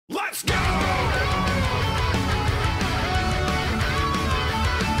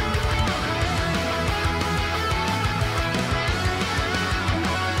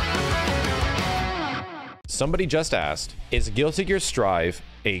Somebody just asked, is Guilty Gear Strive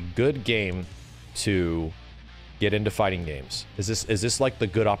a good game to get into fighting games? Is this like the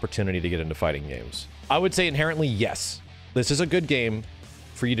good opportunity to get into fighting games? I would say inherently yes. This is a good game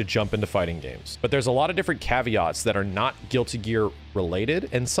for you to jump into fighting games. But there's a lot of different caveats that are not Guilty Gear related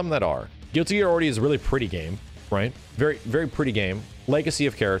and some that are. Guilty Gear already is a really pretty game, right? Very, very pretty game. Legacy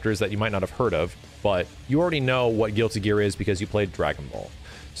of characters that you might not have heard of, but you already know what Guilty Gear is because you played Dragon Ball.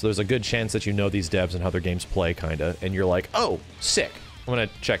 So there's a good chance that you know these devs and how their games play, kinda, and you're like, oh, sick. I'm gonna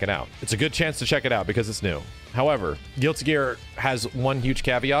check it out. It's a good chance to check it out because it's new. However, Guilty Gear has one huge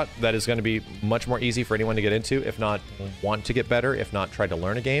caveat that is going to be much more easy for anyone to get into, if not want to get better, if not try to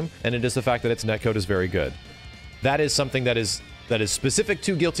learn a game, and it is the fact that its netcode is very good. That is something that is specific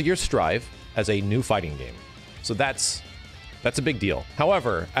to Guilty Gear Strive as a new fighting game. So that's a big deal.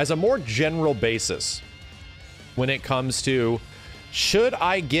 However, as a more general basis, when it comes to should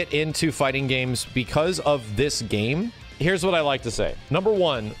I get into fighting games because of this game, here's what I like to say. Number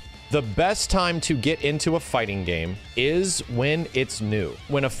one, the best time to get into a fighting game is when it's new.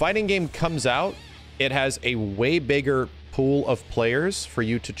 When a fighting game comes out, it has a way bigger pool of players for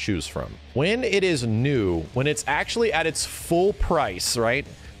you to choose from. When it is new, when it's actually at its full price, right?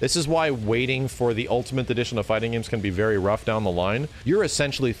 This is why waiting for the Ultimate Edition of fighting games can be very rough down the line. You're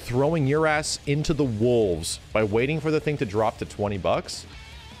essentially throwing your ass into the wolves by waiting for the thing to drop to 20 bucks.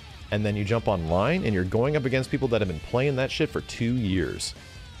 And then you jump online and you're going up against people that have been playing that shit for 2 years.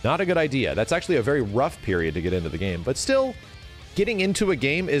 Not a good idea. That's actually a very rough period to get into the game, but still, getting into a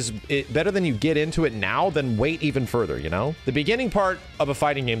game is better than you get into it now than wait even further, you know? The beginning part of a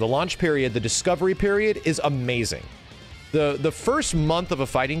fighting game, the launch period, the discovery period is amazing. The first month of a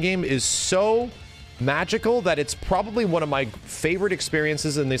fighting game is so magical that it's probably one of my favorite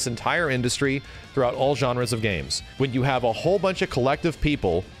experiences in this entire industry throughout all genres of games. When you have a whole bunch of collective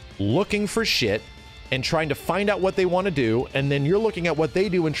people looking for shit and trying to find out what they want to do, and then you're looking at what they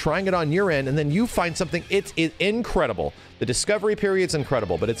do and trying it on your end, and then you find something. It's incredible. The discovery period's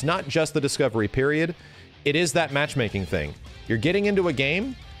incredible, but it's not just the discovery period. It is that matchmaking thing. You're getting into a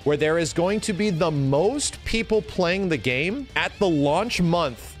game where there is going to be the most people playing the game at the launch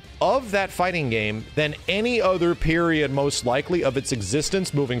month of that fighting game than any other period, most likely, of its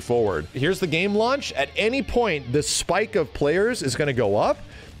existence moving forward. Here's the game launch. At any point, the spike of players is going to go up,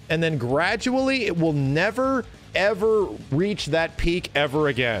 and then gradually it will never, ever reach that peak ever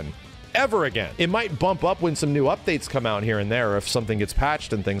again. Ever again. It might bump up when some new updates come out here and there if something gets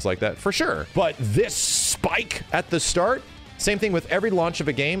patched and things like that, for sure. But this spike at the start, same thing with every launch of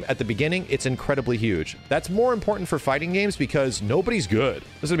a game at the beginning, it's incredibly huge. That's more important for fighting games because nobody's good.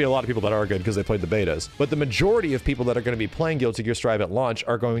 There's gonna be a lot of people that are good because they played the betas, but the majority of people that are gonna be playing Guilty Gear Strive at launch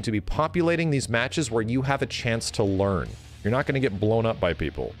are going to be populating these matches where you have a chance to learn. You're not going to get blown up by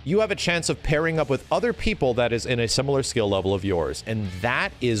people. You have a chance of pairing up with other people that is in a similar skill level of yours. And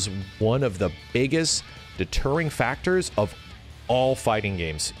that is one of the biggest deterring factors of all fighting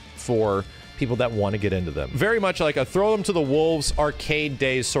games for people that want to get into them. Very much like a throw them to the wolves arcade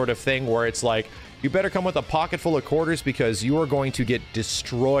days sort of thing where it's like, you better come with a pocket full of quarters because you are going to get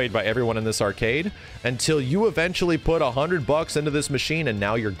destroyed by everyone in this arcade until you eventually put $100 into this machine and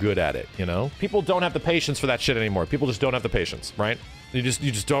now you're good at it, you know? People don't have the patience for that shit anymore. People just don't have the patience, right? You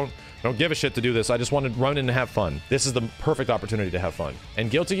just don't give a shit to do this. I just want to run in and have fun. This is the perfect opportunity to have fun.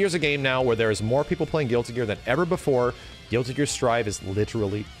 And Guilty Gear's a game now where there is more people playing Guilty Gear than ever before. Guilty Gear Strive is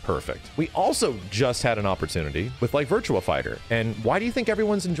literally perfect. We also just had an opportunity with like Virtua Fighter. And why do you think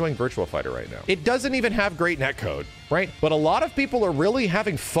everyone's enjoying Virtua Fighter right now? It doesn't even have great netcode, right? But a lot of people are really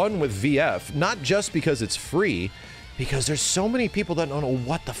having fun with VF, not just because it's free, because there's so many people that don't know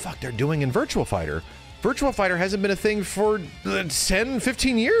what the fuck they're doing in Virtua Fighter. Virtua Fighter hasn't been a thing for 10,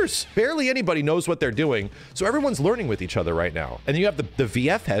 15 years. Barely anybody knows what they're doing. So everyone's learning with each other right now. And you have the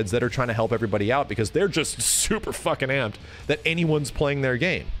VF heads that are trying to help everybody out because they're just super fucking amped that anyone's playing their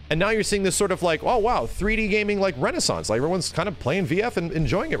game. And now you're seeing this sort of like, oh wow, 3D gaming like renaissance. Like everyone's kind of playing VF and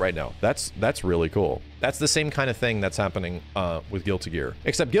enjoying it right now. That's really cool. That's the same kind of thing that's happening with Guilty Gear.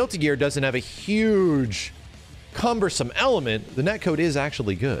 Except Guilty Gear doesn't have a huge cumbersome element. The netcode is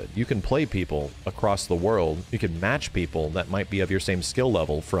actually good. You can play people across the world. You can match people that might be of your same skill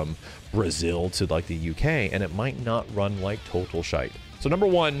level from Brazil to like the UK, and it might not run like total shite. So number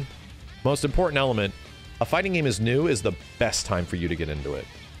one, most important element, a fighting game is new is the best time for you to get into it.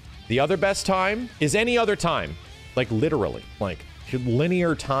 The other best time is any other time, like literally, like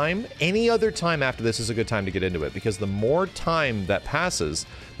linear time. Any other time after this is a good time to get into it because the more time that passes,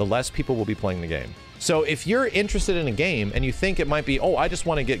 the less people will be playing the game. So if you're interested in a game and you think it might be, oh, I just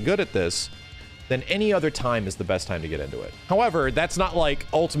want to get good at this, then any other time is the best time to get into it. However, that's not like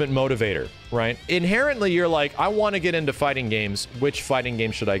ultimate motivator, right? Inherently, you're like, I want to get into fighting games. Which fighting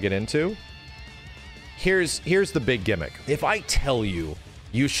game should I get into? Here's the big gimmick. If I tell you,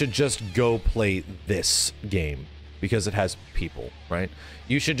 you should just go play this game because it has people, right?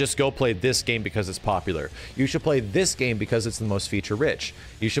 You should just go play this game because it's popular. You should play this game because it's the most feature rich.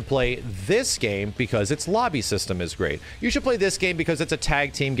 You should play this game because its lobby system is great. You should play this game because it's a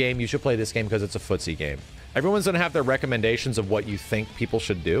tag team game. You should play this game because it's a footsie game. Everyone's gonna have their recommendations of what you think people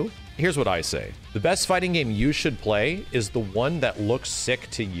should do. Here's what I say. The best fighting game you should play is the one that looks sick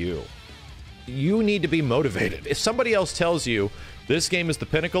to you. You need to be motivated. If somebody else tells you, this game is the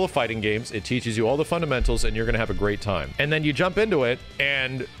pinnacle of fighting games, it teaches you all the fundamentals, and you're going to have a great time. And then you jump into it,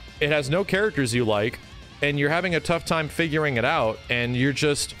 and it has no characters you like, and you're having a tough time figuring it out, and you're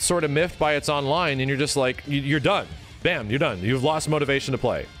just sort of miffed by its online, and you're just like, you're done. Bam, you're done. You've lost motivation to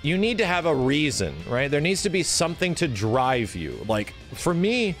play. You need to have a reason, right? There needs to be something to drive you. Like, for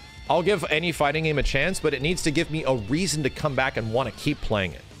me, I'll give any fighting game a chance, but it needs to give me a reason to come back and want to keep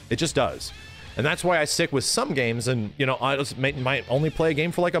playing it. It just does. And that's why I stick with some games, and, you know, I just might only play a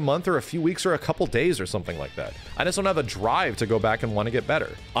game for like a month or a few weeks or a couple days or something like that. I just don't have a drive to go back and want to get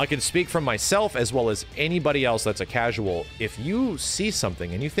better. I can speak from myself as well as anybody else that's a casual. If you see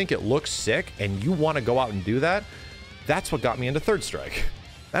something and you think it looks sick and you want to go out and do that, that's what got me into Third Strike.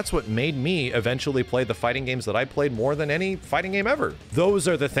 That's what made me eventually play the fighting games that I played more than any fighting game ever. Those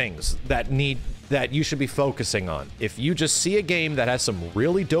are the things that you should be focusing on. If you just see a game that has some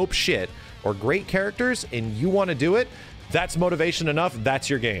really dope shit or great characters and you want to do it, that's motivation enough. That's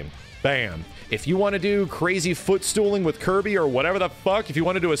your game. Bam. If you want to do crazy footstooling with Kirby or whatever the fuck, if you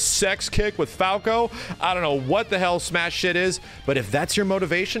want to do a sex kick with Falco, I don't know what the hell Smash shit is, but if that's your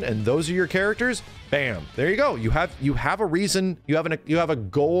motivation and those are your characters, bam, there you go. You have a reason, you have a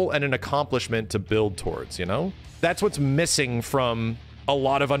goal and an accomplishment to build towards, you know? That's what's missing from a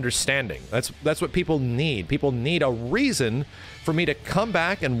lot of understanding. That's what people need. People need a reason for me to come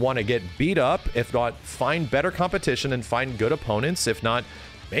back and want to get beat up, if not find better competition and find good opponents, if not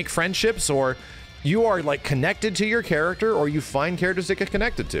make friendships, or you are like connected to your character, or you find characters to get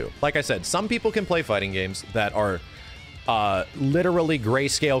connected to. Like I said, some people can play fighting games that are literally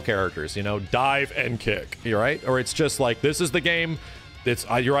grayscale characters, you know, dive and kick, right? Or it's just like, this is the game, it's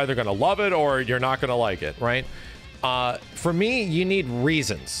you're either gonna love it or you're not gonna like it, right? For me, you need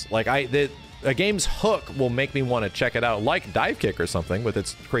reasons. Like a game's hook will make me want to check it out, like Dive Kick or something with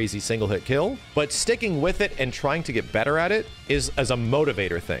its crazy single hit kill, but sticking with it and trying to get better at it is as a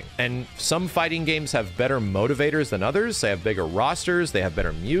motivator thing. And some fighting games have better motivators than others. They have bigger rosters, they have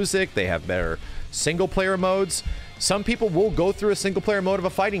better music, they have better single player modes. Some people will go through a single player mode of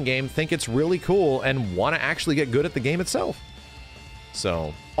a fighting game, think it's really cool, and want to actually get good at the game itself.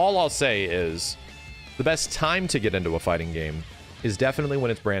 So all I'll say is the best time to get into a fighting game is definitely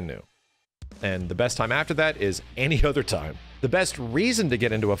when it's brand new. And the best time after that is any other time. The best reason to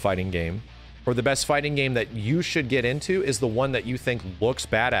get into a fighting game, or the best fighting game that you should get into, is the one that you think looks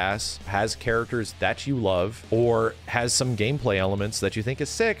badass, has characters that you love, or has some gameplay elements that you think is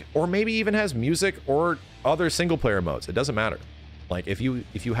sick, or maybe even has music or other single player modes. It doesn't matter. Like, if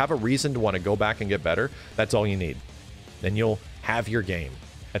you have a reason to want to go back and get better, that's all you need. Then you'll have your game.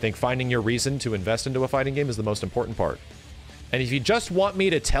 I think finding your reason to invest into a fighting game is the most important part. And if you just want me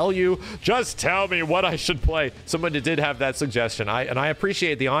to tell you, just tell me what I should play. Someone did have that suggestion, and I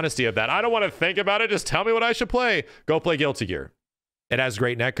appreciate the honesty of that. I don't want to think about it. Just tell me what I should play. Go play Guilty Gear. It has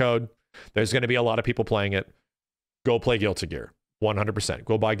great netcode. There's going to be a lot of people playing it. Go play Guilty Gear. 100%.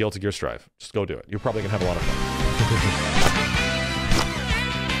 Go buy Guilty Gear Strive. Just go do it. You're probably going to have a lot of fun.